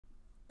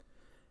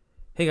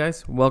Hey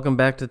guys, welcome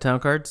back to Town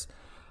Cards.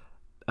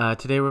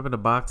 Today we're opening a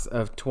box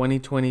of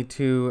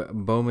 2022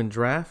 Bowman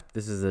Draft.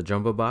 This is a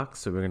jumbo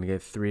box, so we're going to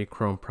get 3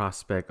 Chrome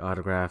Prospect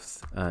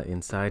autographs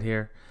inside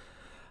here.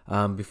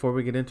 Before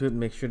we get into it,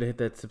 make sure to hit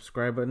that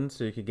subscribe button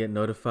so you can get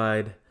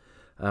notified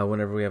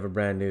whenever we have a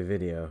brand new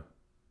video.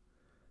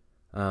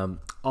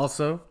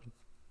 Also,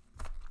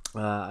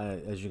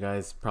 as you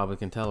guys probably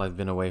can tell, I've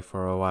been away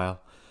for a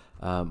while.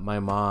 My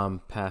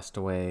mom passed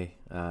away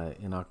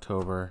in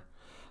October.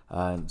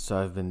 So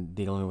I've been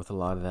dealing with a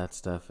lot of that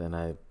stuff, and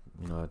I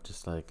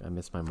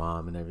miss my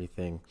mom and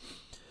everything.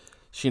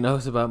 She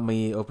knows about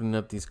me opening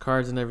up these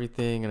cards and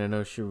everything, and I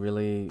know she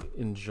really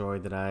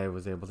enjoyed that I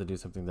was able to do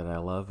something that I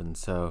love. And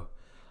so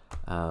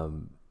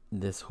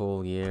this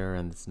whole year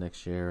and this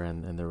next year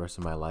and the rest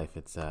of my life,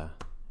 it's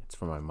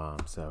for my mom.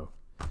 So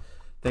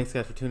thanks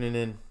guys for tuning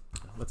in.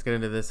 Let's get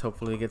into this.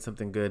 Hopefully we get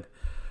something good.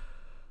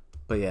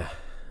 But yeah,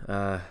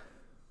 I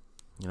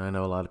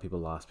know a lot of people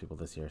lost people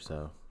this year,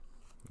 so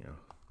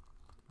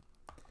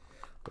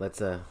let's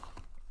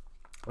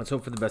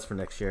hope for the best for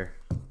next year.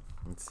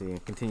 Let's see,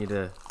 and continue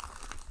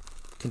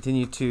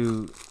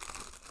to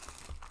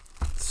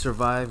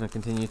survive and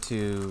continue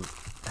to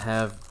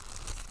have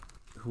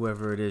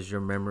whoever it is,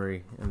 your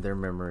memory and their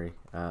memory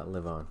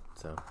live on.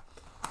 So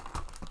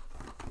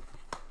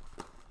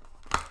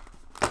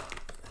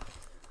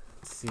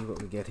let's see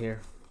what we get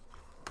here.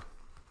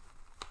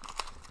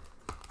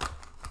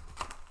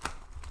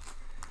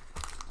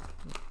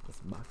 This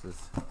box is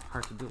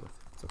hard to deal with.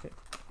 It's okay.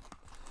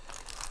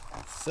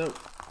 So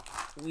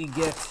we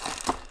get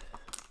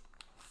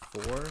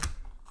 4,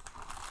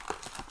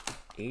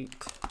 8,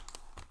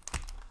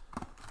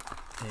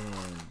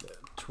 and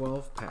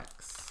 12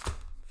 packs,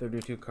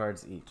 32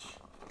 cards each.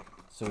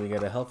 So we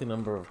get a healthy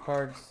number of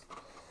cards.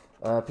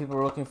 People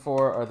we're looking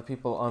for are the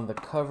people on the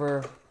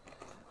cover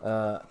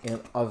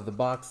and of the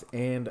box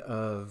and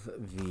of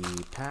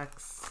the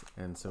packs.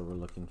 And so we're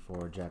looking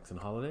for Jackson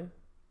Holiday,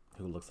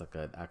 who looks like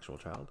an actual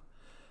child,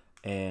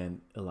 and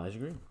Elijah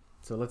Green.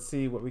 So let's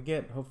see what we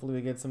get. Hopefully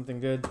we get something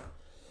good.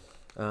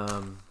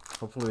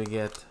 Hopefully we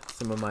get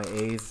some of my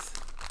A's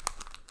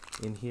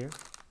in here.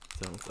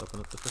 So let's open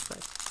up the first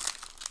pack.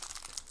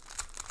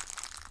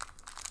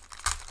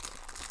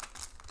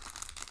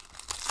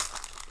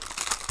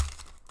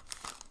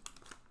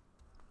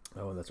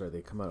 Oh, that's right.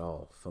 They come out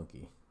all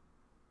funky.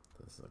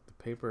 This is like the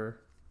paper,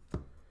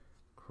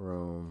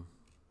 chrome,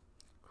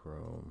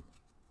 chrome,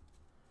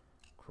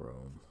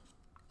 chrome,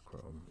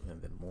 chrome,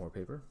 and then more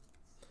paper.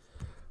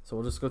 So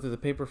we'll just go through the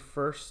paper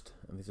first,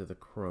 and these are the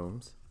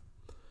chromes.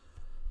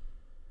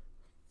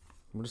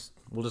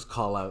 We'll just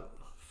call out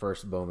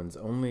first Bowman's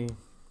only.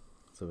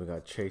 So we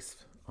got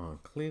Chase on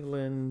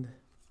Cleveland,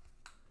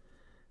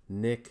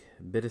 Nick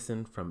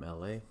Biddison from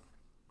LA,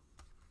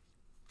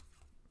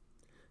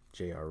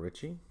 J.R.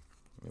 Ritchie.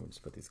 Let me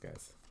just put these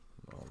guys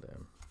all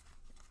down.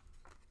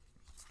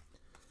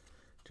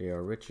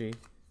 J.R. Ritchie.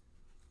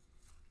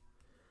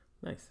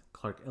 Nice.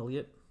 Clark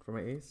Elliott for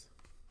my A's.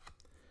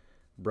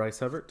 Bryce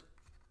Hubbard.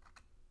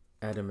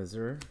 Adam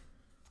Azur,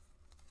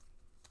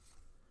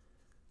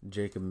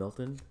 Jacob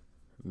Milton,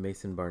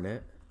 Mason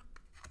Barnett,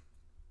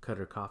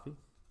 Cutter Coffee,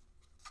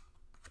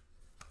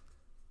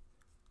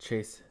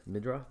 Chase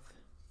Midroth,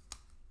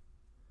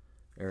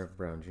 Eric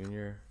Brown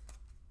Jr.,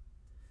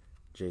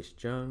 Jace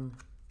Jung,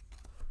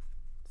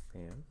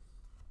 Sam.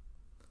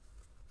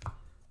 All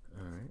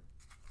right,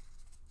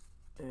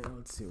 and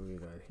let's see what we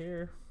got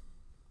here.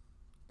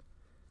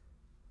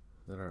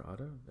 Is that our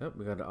auto? Oh,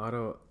 we got an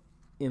auto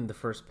in the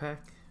first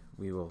pack.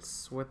 We will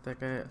sweat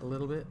that guy a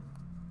little bit.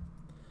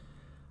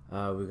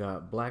 We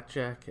got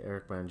Blackjack,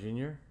 Eric Brown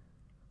Jr.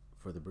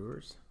 for the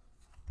Brewers.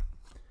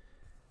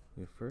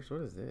 We first,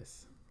 what is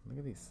this? Look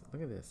at these.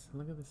 Look at this.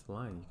 Look at this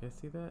line. You guys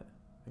see that?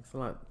 Thanks a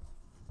lot,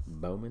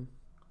 Bowman.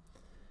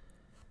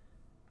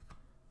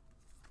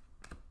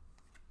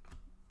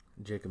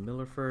 Jacob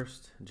Miller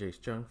first.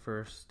 Jace Jung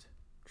first.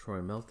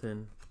 Troy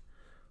Melton.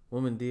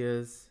 Woman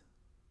Diaz.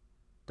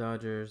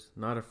 Dodgers.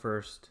 Not a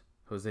first.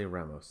 Jose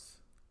Ramos.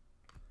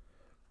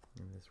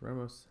 And this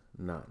Ramos,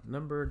 not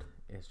numbered,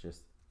 it's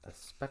just a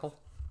speckle.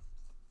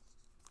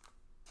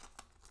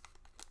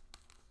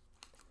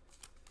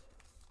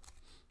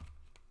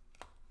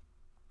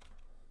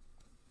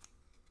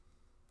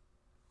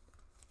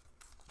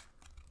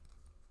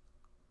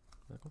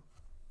 Speckle.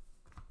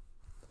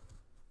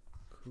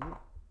 Cool.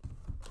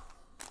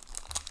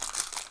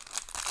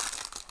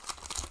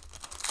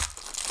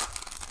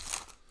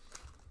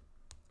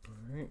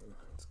 Alright,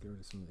 let's get rid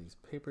of some of these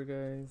paper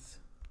guys.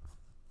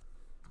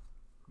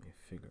 Let me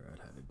figure out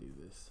how to do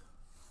this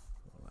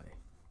while I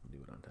do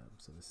it on top.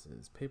 So this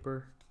is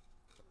paper.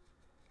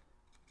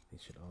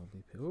 These should all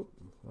be paper. Oh,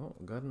 well,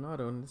 got an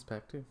auto in this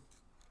pack too.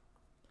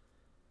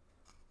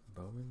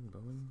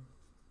 Bowman.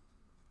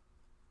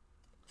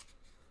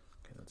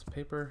 Okay, that's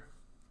paper.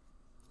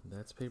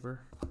 That's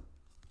paper.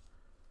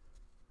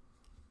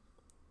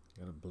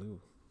 Got a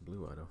blue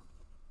auto.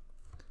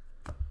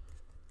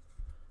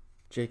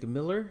 Jacob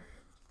Miller.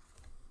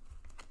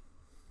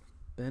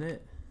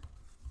 Bennett.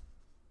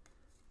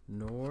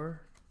 Nor,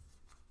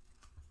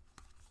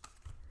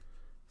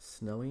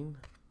 Snelling,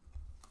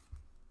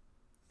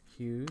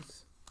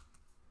 Hughes,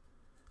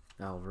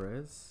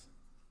 Alvarez,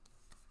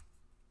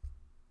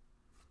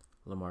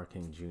 Lamar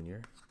King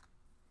Jr.,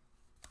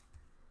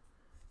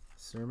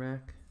 Cermak,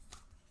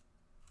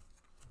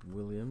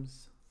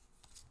 Williams,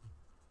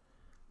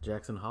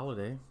 Jackson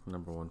Holiday,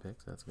 #1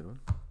 pick. So that's a good one.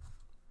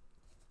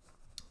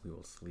 We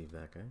will sleeve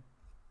that guy.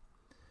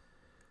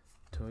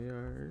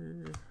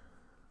 Toyard,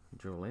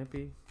 Joe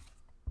Lampe,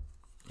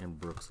 and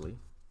Brooks Lee.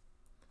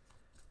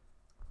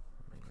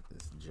 Let me get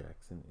this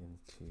Jackson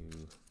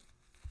into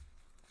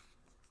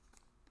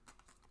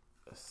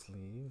a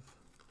sleeve.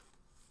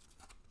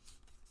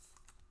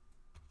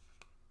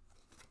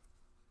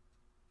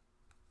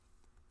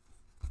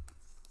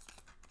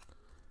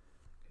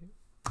 Okay.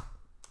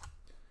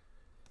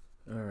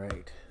 All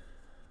right.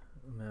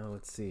 Now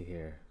let's see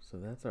here. So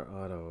that's our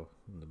auto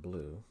in the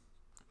blue.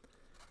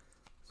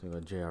 So we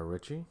got J.R.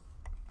 Ritchie,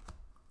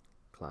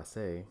 Class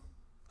A.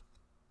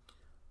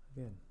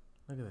 Again,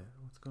 look at that.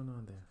 What's going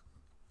on there?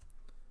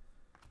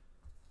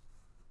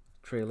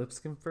 Trey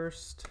Lipscomb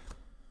first.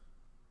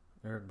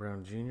 Eric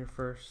Brown Jr.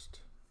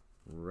 first.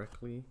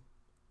 Reckley.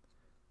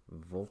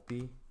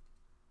 Volpe.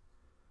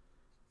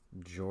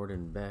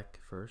 Jordan Beck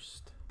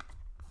first.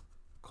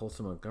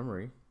 Colson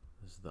Montgomery.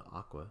 This is the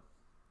Aqua.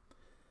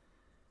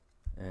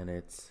 And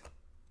it's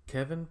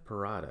Kevin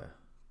Parada.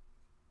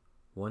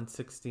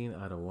 116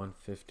 out of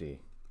 150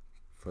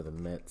 for the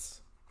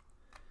Mets.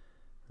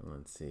 And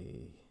let's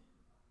see.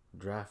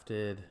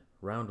 Drafted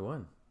round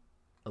 1.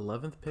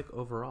 11th pick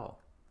overall.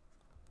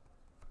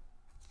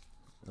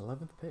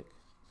 11th pick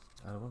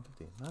out of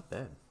 150. Not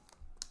bad.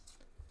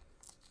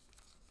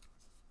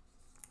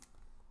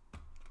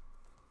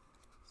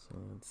 So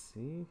let's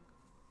see.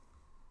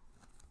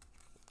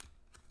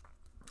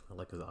 I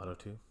like his auto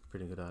too.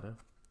 Pretty good auto.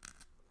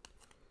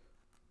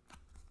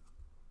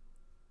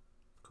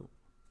 Cool.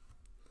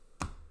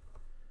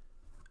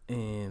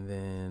 And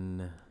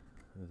then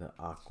the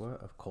Aqua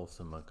of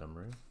Colson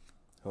Montgomery,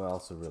 who I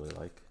also really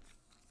like.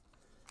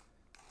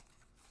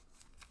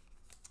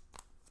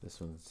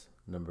 This one's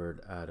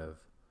numbered out of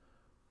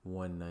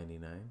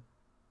 199.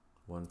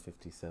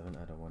 157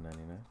 out of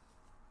 199.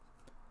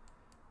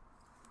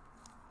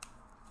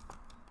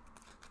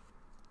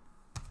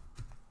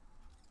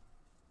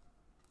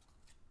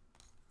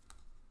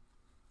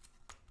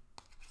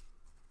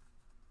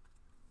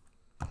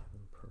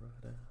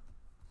 Parada.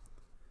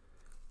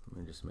 Let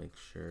me just make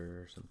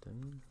sure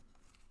something.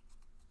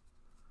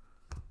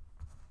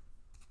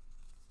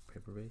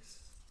 Paper base.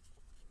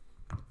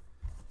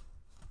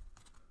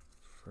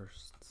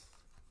 First.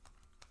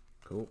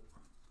 Cool.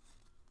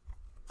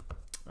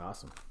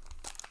 Awesome.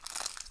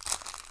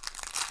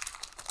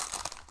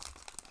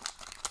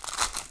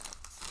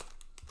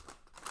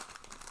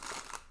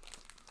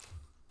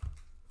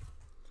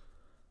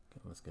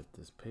 Okay, let's get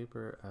this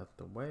paper out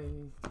the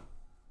way.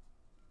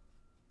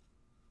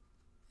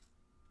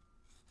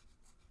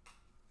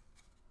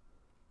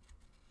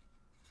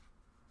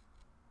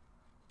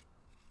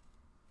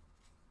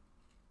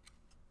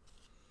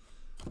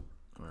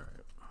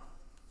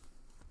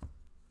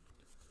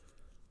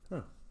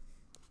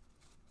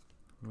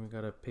 We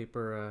got a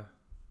paper,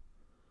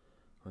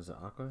 what is it,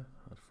 Aqua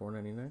at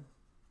 $4.99.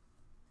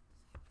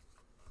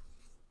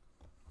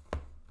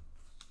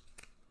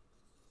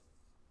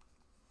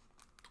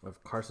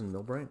 Of Carson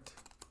Milbrandt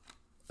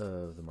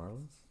of the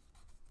Marlins.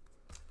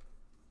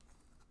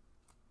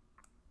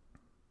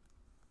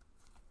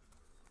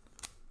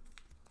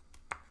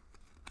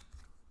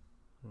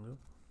 Nope.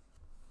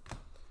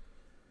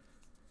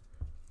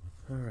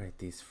 All right,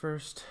 these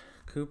first.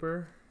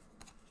 Cooper,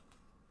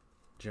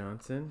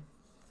 Johnson,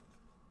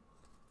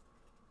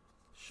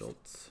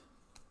 Schultz,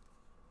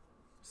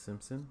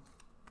 Simpson.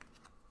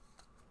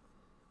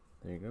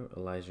 There you go.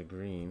 Elijah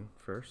Green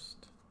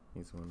first.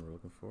 He's the one we're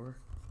looking for.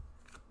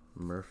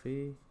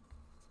 Murphy,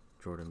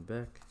 Jordan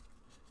Beck,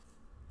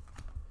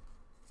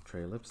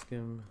 Trey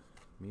Lipscomb,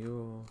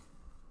 Mule.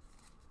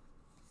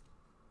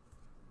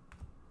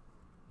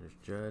 There's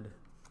Judd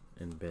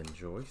and Ben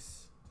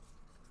Joyce.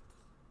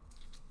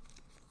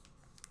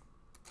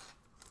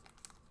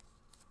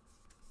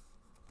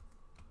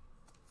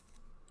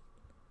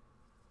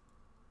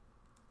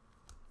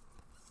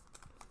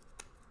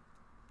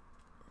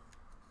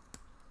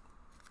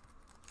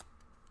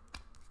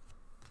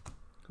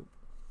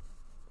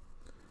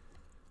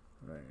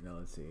 All right, now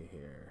let's see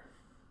here.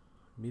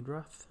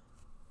 Meadroth.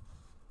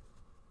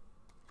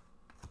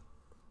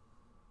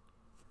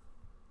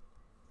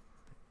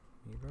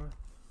 Meadroth.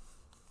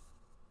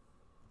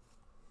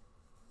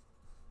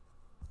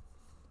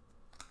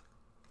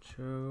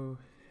 Cho,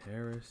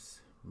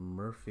 Harris,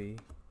 Murphy,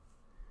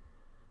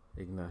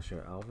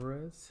 Ignacio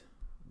Alvarez,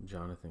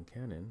 Jonathan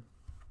Cannon,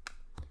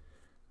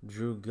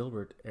 Drew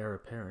Gilbert, heir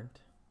apparent,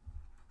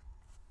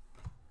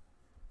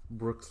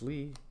 Brooks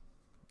Lee.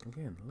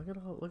 Again, look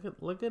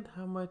at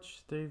how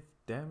much they've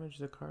damaged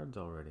the cards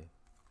already.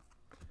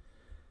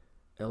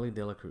 Ellie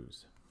De La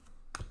Cruz.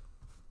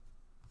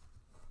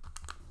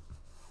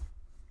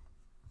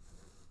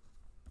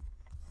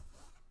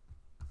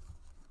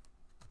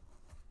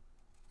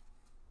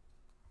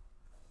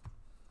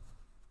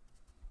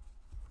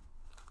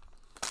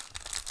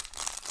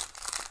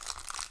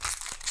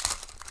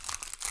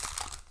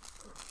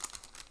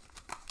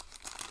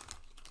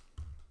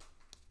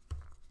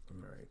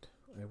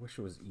 I wish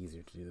it was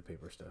easier to do the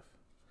paper stuff.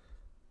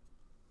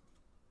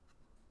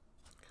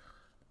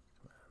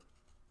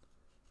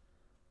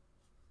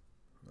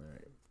 All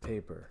right,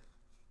 paper.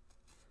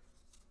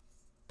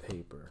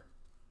 Paper.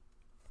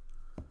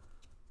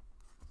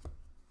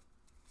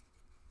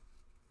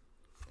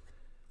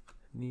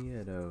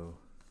 Nieto.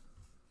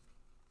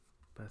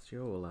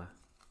 Bassiola.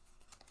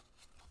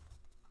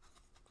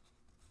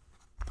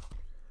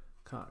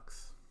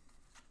 Cox.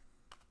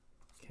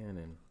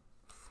 Cannon.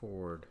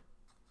 Ford.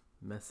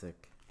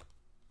 Messick.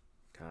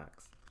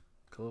 Cox.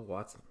 Khalil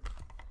Watson.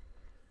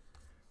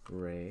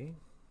 Ray.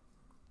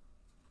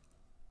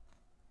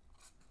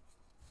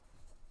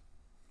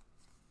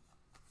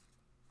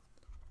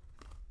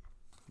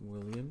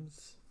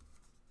 Williams.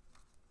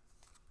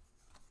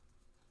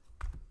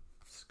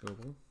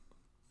 Scoble.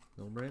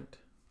 Milbrandt.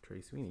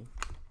 Trey Sweeney.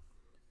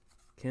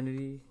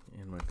 Kennedy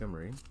and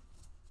Montgomery.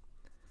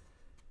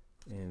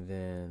 And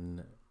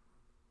then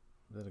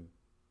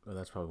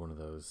that's probably one of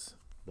those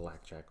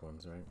blackjack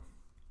ones, right?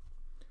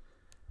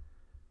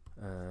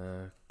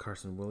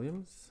 Carson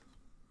Williams,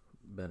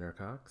 Brenner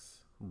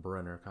Cox,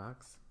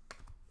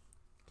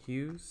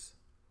 Hughes,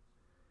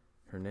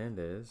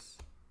 Hernandez,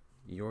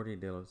 Yordi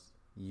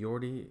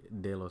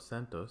de los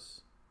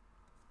Santos,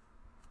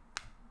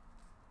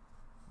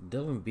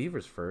 Dylan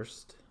Beavers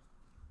first.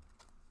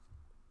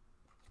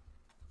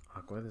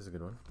 Aqua, this is a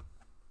good one.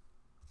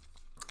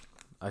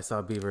 I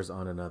saw Beavers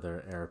on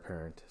another heir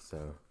apparent,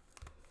 so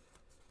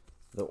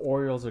the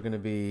Orioles are going to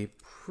be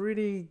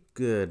pretty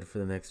good for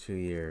the next few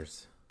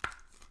years.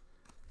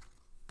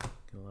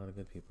 Get a lot of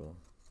good people.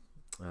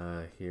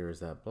 Here is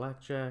that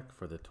blackjack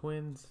for the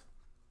Twins.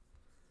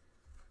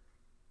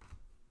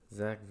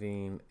 Zach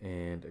Veen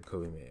and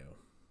Kobe Mayo.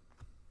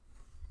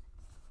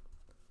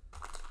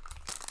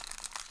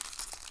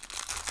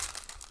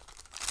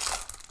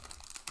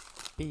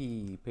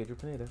 Hey, Pedro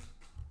Pineda.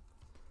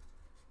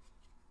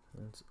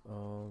 That's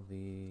all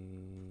the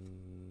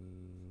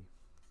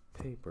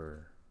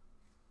paper.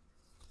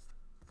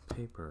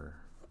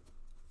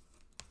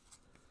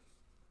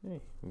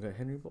 Hey, we got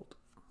Henry Bolt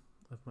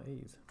of my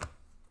A's.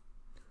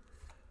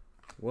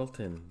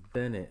 Welton,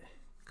 Bennett,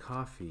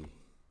 Coffee,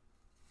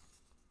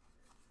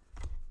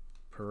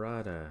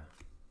 Parada,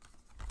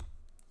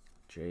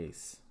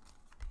 Jace,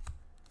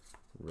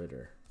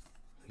 Ritter,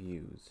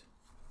 Hughes,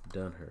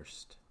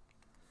 Dunhurst,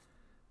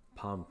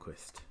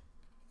 Palmquist,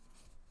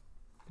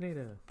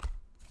 Pineda,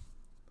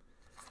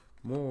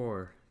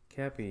 Moore,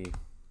 Cappy,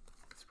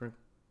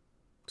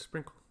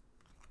 Sprinkle,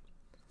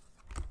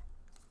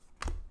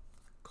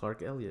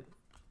 Clark Elliott,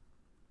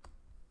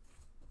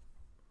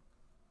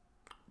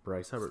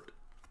 Bryce Hubbard,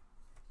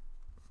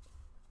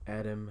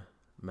 Adam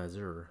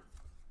Mazur,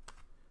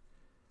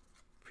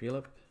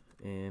 Philip,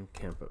 and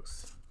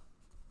Campos.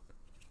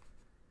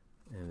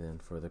 And then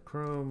for the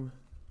Chrome,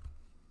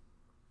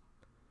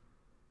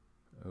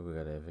 oh, we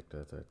got an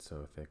Invicta. That's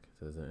so thick.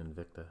 So there's an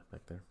Invicta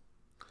back there.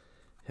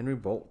 Henry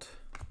Bolt,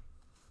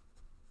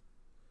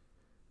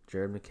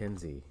 Jared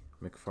McKenzie,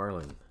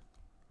 McFarlane.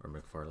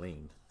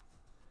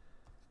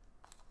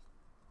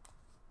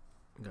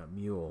 Got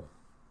Mule,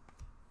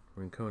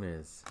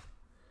 Rincones,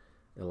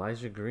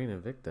 Elijah Green,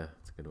 Invicta.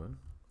 That's a good one.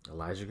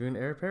 Elijah Green,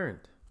 heir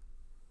apparent.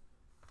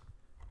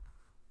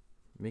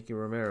 Mickey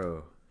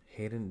Romero,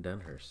 Hayden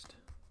Dunhurst.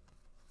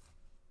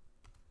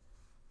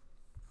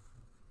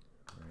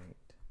 Alright.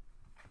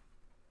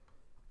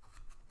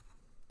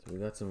 So we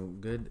got some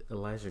good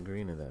Elijah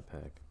Green in that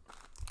pack.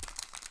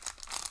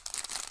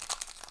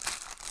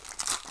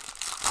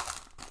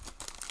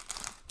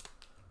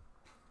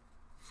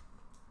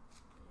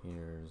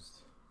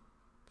 Here's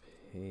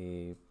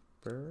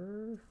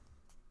paper.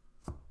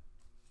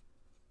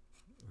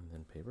 And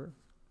then paper.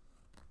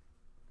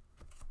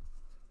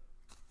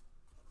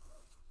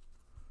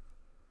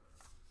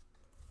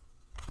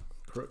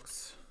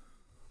 Crooks.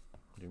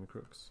 Jimmy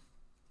Crooks.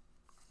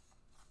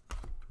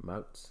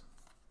 Mouts.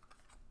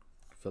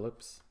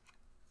 Phillips.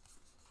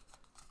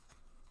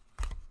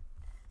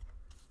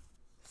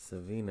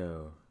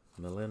 Savino.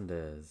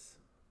 Melendez.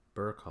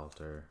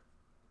 Burkhalter.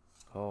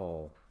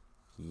 Hall.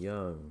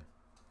 Young.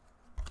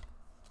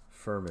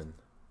 Furman.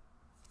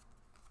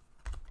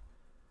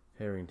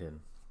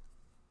 Harrington.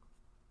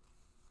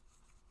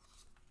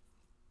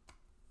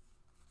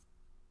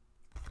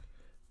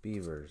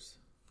 Beavers.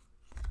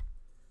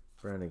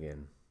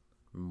 Brannigan.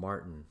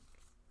 Martin.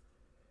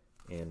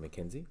 And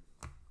McKenzie.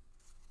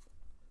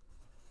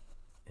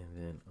 And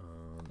then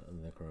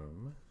on the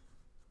Chrome,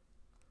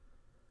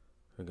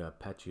 we got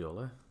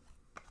Pacciola,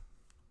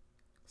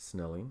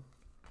 Snelling,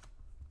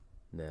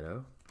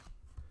 Neto,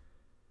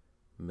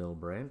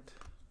 Milbrandt,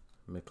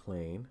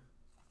 McLean,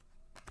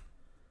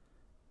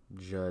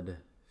 Judd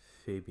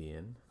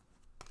Fabian,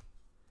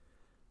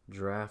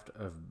 draft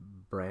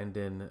of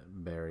Brandon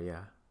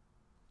Barria,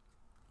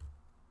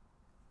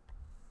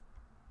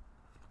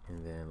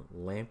 and then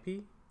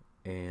Lampy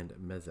and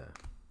Meza.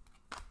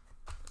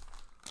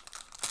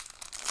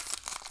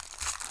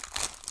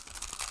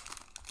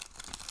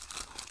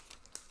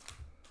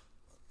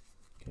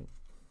 Okay,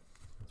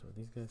 that's what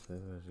these guys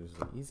said was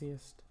the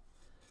easiest.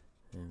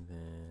 And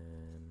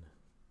then,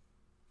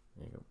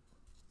 there you go.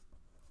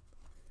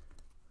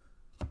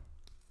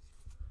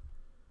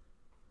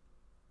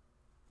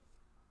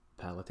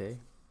 Palate,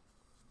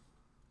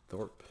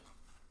 Thorpe,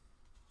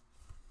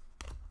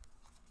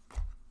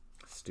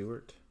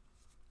 Stewart,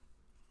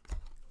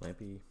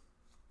 Lampy,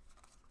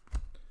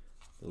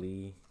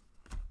 Lee,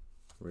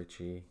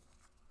 Richie,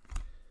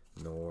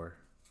 Knorr,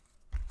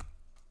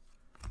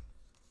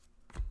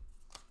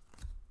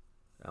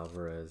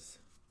 Alvarez,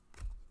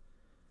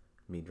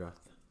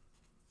 Meadrath,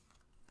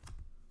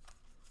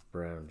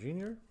 Brown Jr.,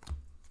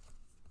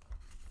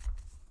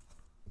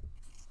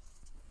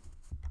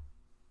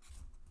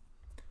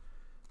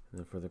 and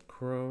then for the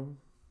Chrome,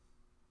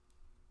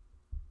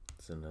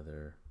 it's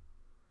another,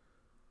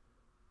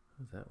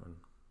 who's that one?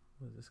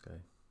 What is this guy?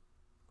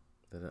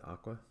 Is that an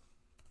Aqua?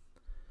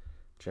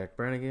 Jack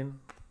Brannigan,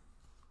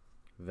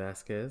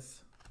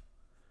 Vasquez,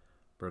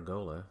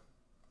 Bergola,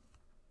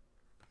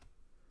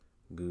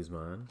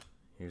 Guzman.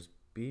 Here's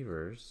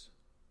Beavers.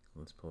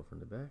 Let's pull from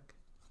the back.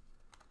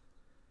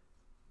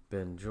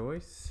 Ben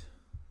Joyce.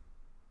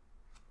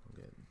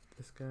 We'll get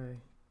this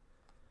guy.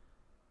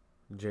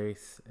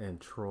 Jace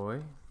and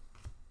Troy.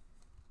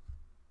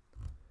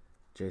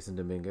 Jason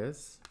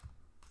Dominguez.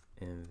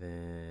 And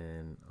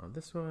then on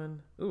this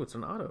one, ooh, it's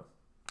an auto.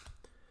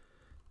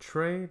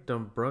 Trey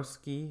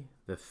Dombrowski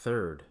the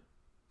third.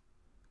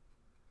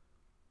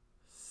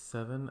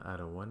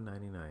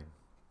 7/199.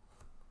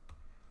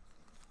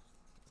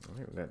 All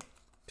right, we got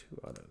 2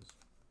 autos.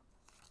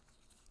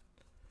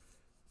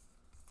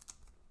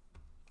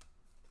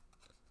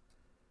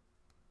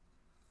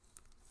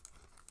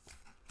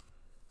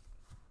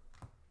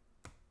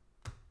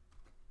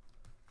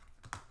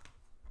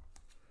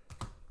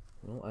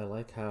 Well, I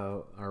like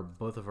how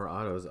both of our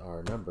autos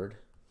are numbered,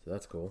 so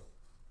that's cool.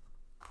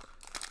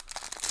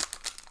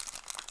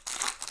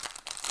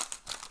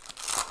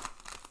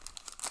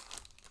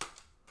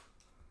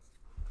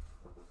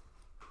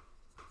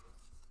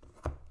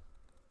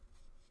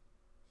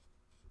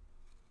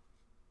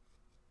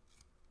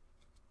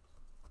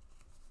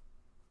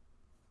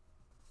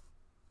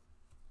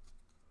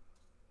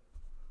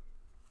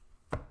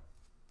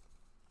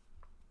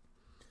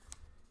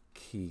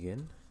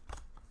 Keegan,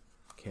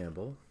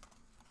 Campbell,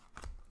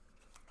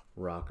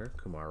 Rocker,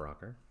 Kumar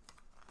Rocker,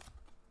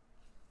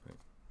 right.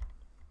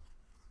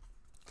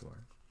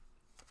 Kumar,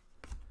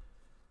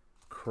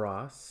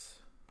 Cross,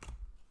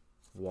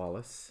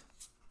 Wallace,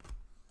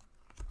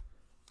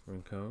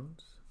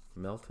 Rincones,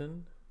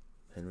 Melton,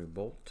 Henry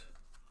Bolt,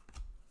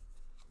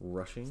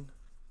 Rushing,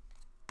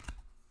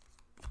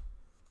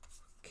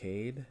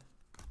 Cade,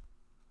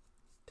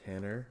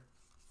 Tanner,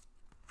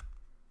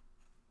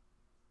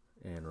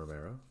 and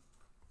Romero.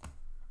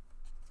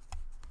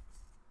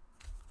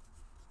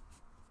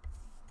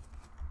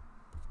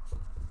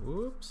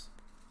 Whoops.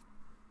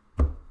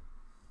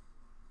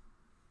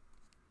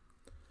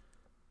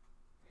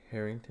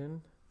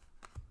 Harrington,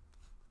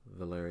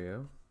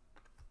 Valerio,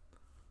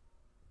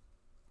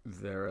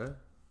 Vera,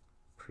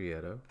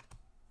 Prieto,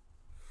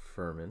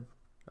 Furman.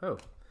 Oh,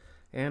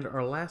 and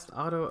our last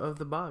auto of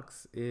the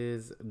box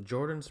is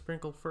Jordan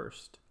Sprinkle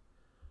first.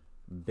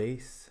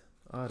 Base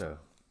auto.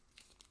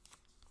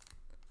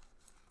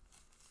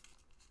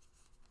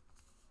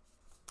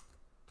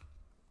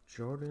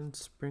 Jordan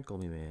Sprinkle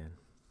me, man.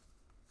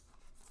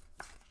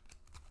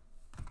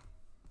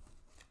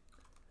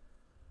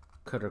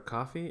 Cutter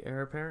Coffee,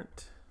 Heir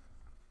Apparent.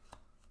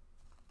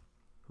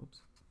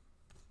 Oops.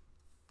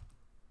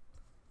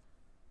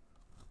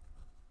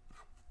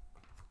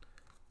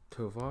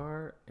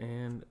 Tovar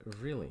and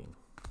Reeling.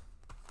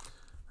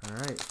 All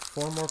right,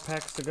 4 more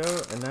packs to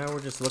go, and now we're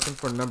just looking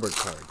for numbered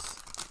cards.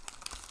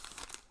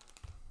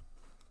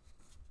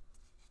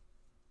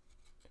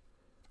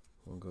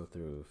 We'll go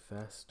through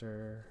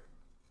faster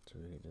so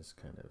we can just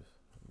kind of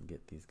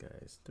get these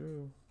guys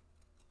through.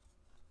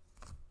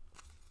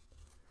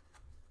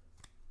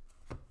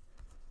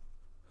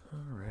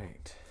 All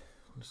right,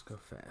 let's go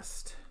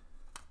fast.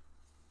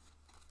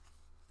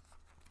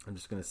 I'm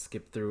just going to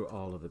skip through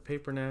all of the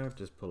paper now,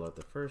 just pull out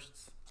the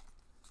firsts.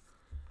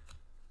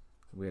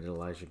 We had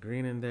Elijah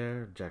Green in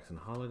there, Jackson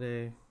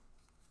Holiday.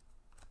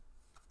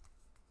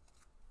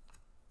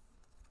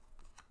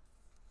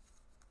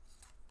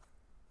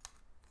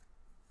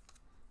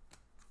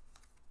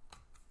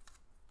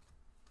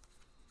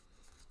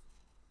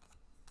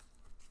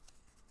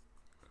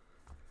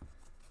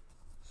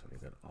 So we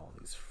got all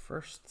these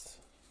firsts.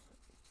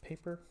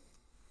 Paper,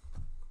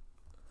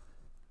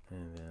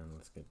 and then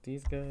let's get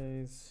these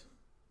guys.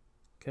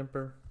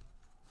 Kemper,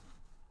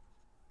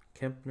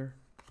 Kempner,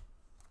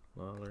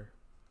 Lawler,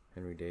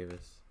 Henry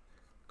Davis,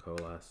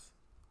 Colas,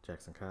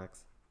 Jackson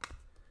Cox,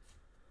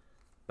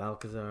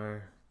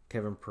 Balcazar,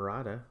 Kevin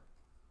Parada,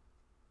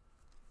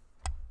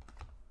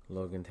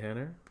 Logan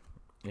Tanner,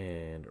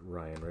 and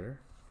Ryan Ritter.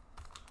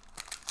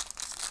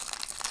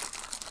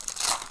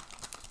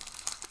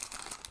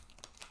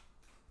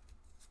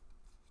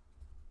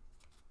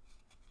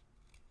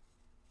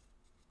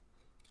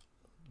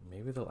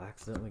 Maybe they'll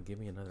accidentally give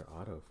me another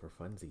auto for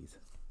funsies.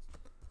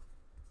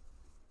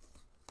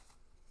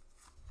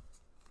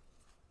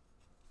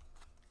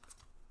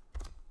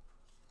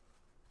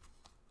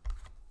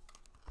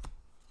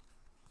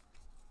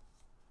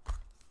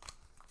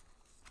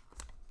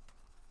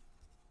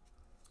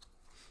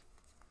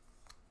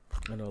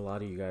 I know a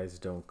lot of you guys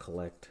don't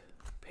collect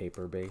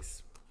paper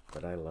base,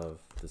 but I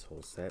love this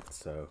whole set,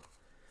 so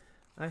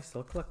I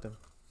still collect them.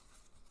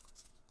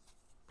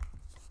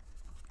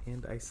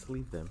 And I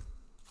sleeve them.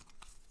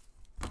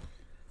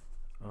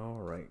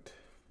 All right.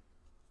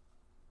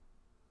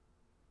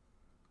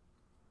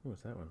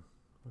 What's that one?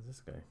 What's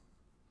this guy?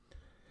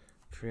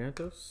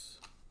 Triantos,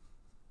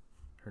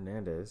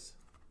 Hernandez,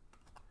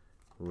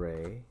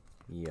 Ray,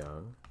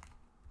 Young.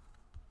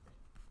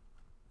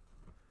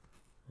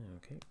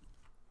 Okay.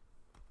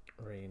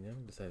 Ray and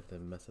Young decided to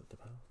mess up the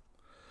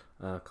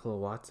pile. Cole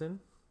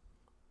Watson.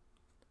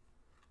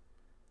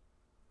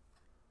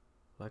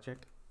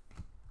 Blackjack.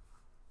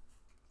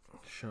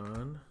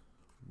 Sean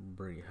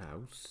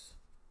Breehouse.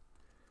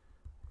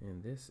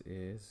 And this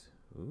is,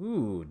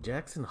 ooh,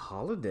 Jackson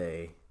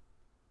Holiday.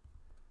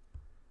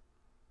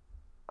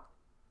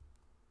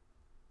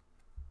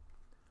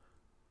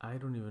 I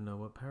don't even know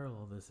what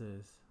parallel this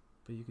is,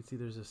 but you can see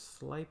there's a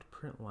slight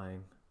print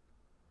line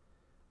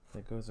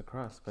that goes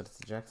across, but it's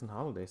a Jackson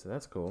Holiday, so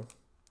that's cool.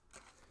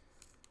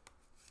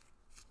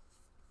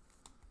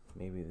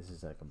 Maybe this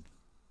is like a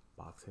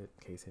box hit,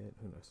 case hit,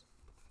 who knows.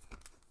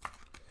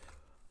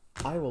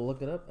 I will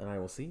look it up and I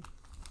will see.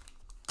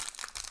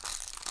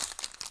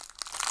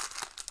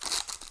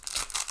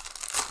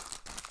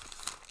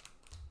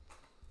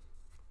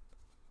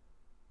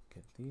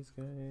 Get these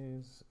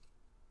guys.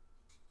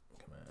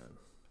 Come on.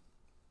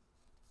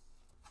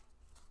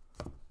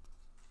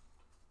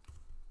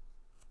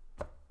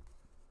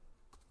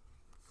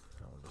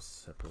 I'll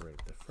just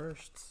separate the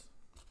firsts.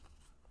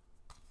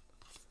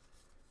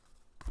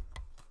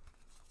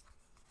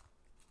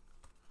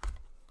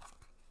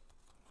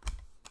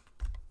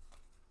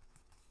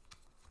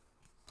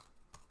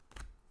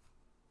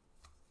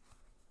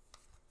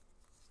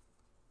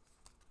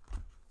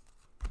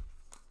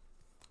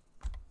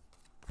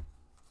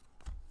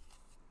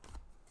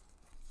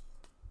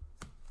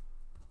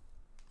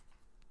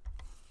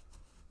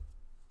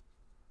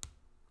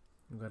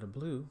 We've got a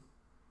blue,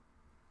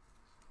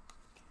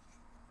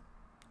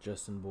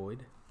 Justin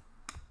Boyd,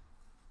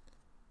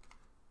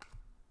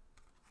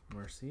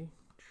 Marcy,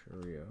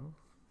 Churio,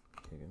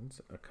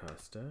 Higgins,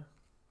 Acosta,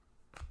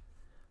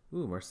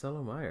 ooh,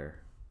 Marcelo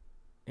Meyer,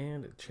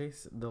 and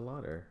Chase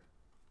DeLauder,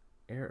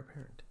 heir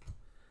apparent.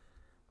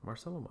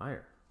 Marcelo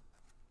Meyer,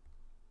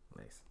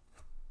 nice.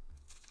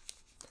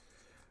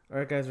 All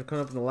right, guys, we're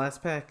coming up in the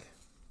last pack.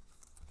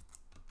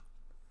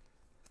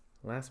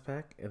 Last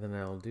pack, and then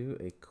I'll do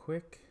a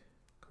quick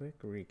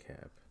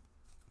recap.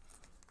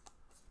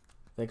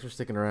 Thanks for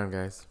sticking around,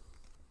 guys.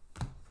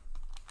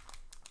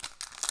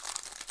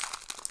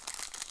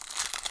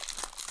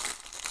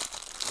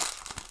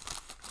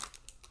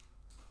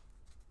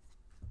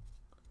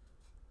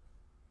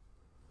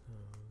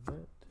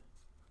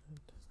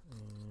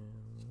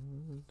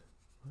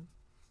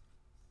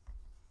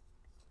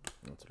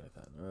 That's what I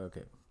thought.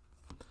 Okay.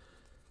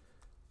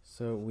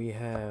 So we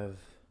have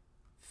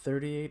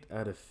 38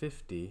 out of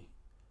 50.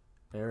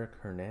 Eric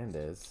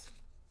Hernandez,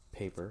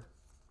 paper,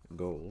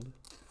 gold.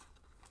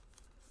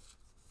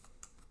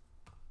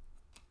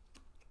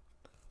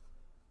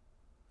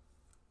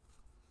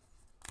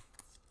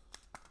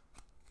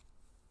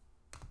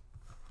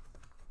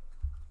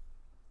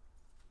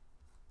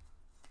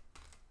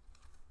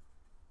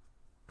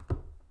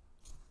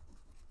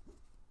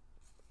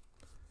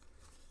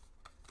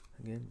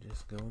 Again,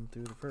 just going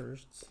through the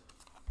firsts.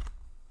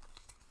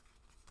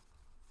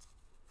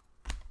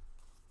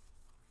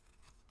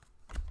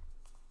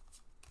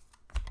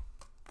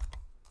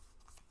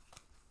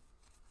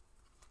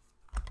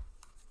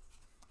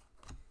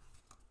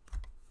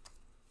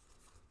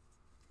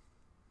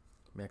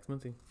 Max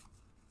Muncy.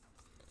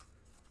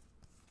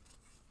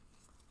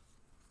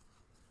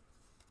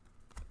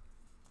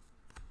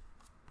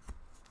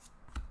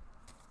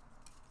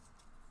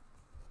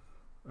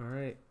 All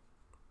right.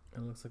 It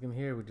looks like in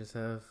here we just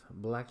have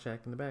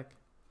Blackjack in the back.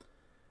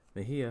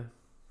 Mejia,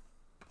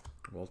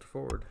 Walter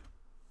Ford,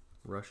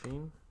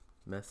 Rushing,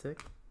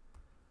 Messick,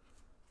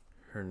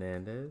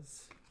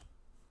 Hernandez,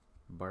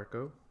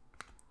 Barco,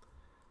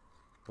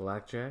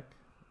 Blackjack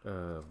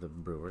of the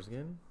Brewers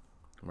again,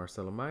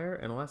 Marcelo Meyer,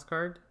 and last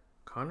card,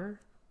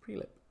 Connor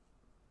Prielipp.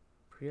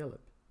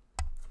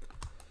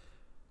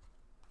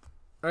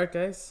 All right,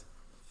 guys.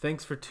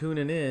 Thanks for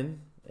tuning in.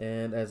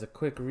 And as a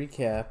quick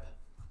recap,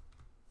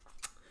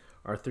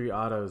 our three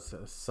autos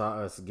saw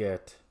us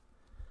get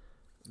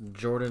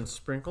Jordan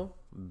Sprinkle,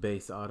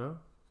 base auto.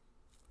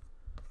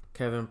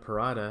 Kevin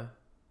Parada,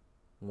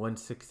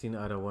 116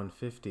 out of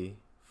 150,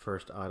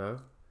 first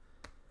auto.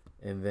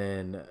 And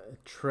then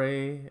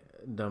Trey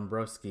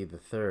Dombrowski, the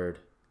third,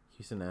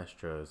 Houston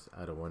Astros,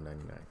 out of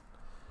 199.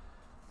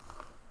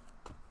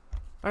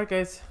 All right,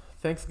 guys.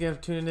 Thanks again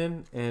for tuning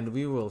in, and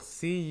we will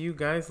see you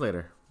guys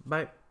later.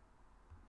 Bye.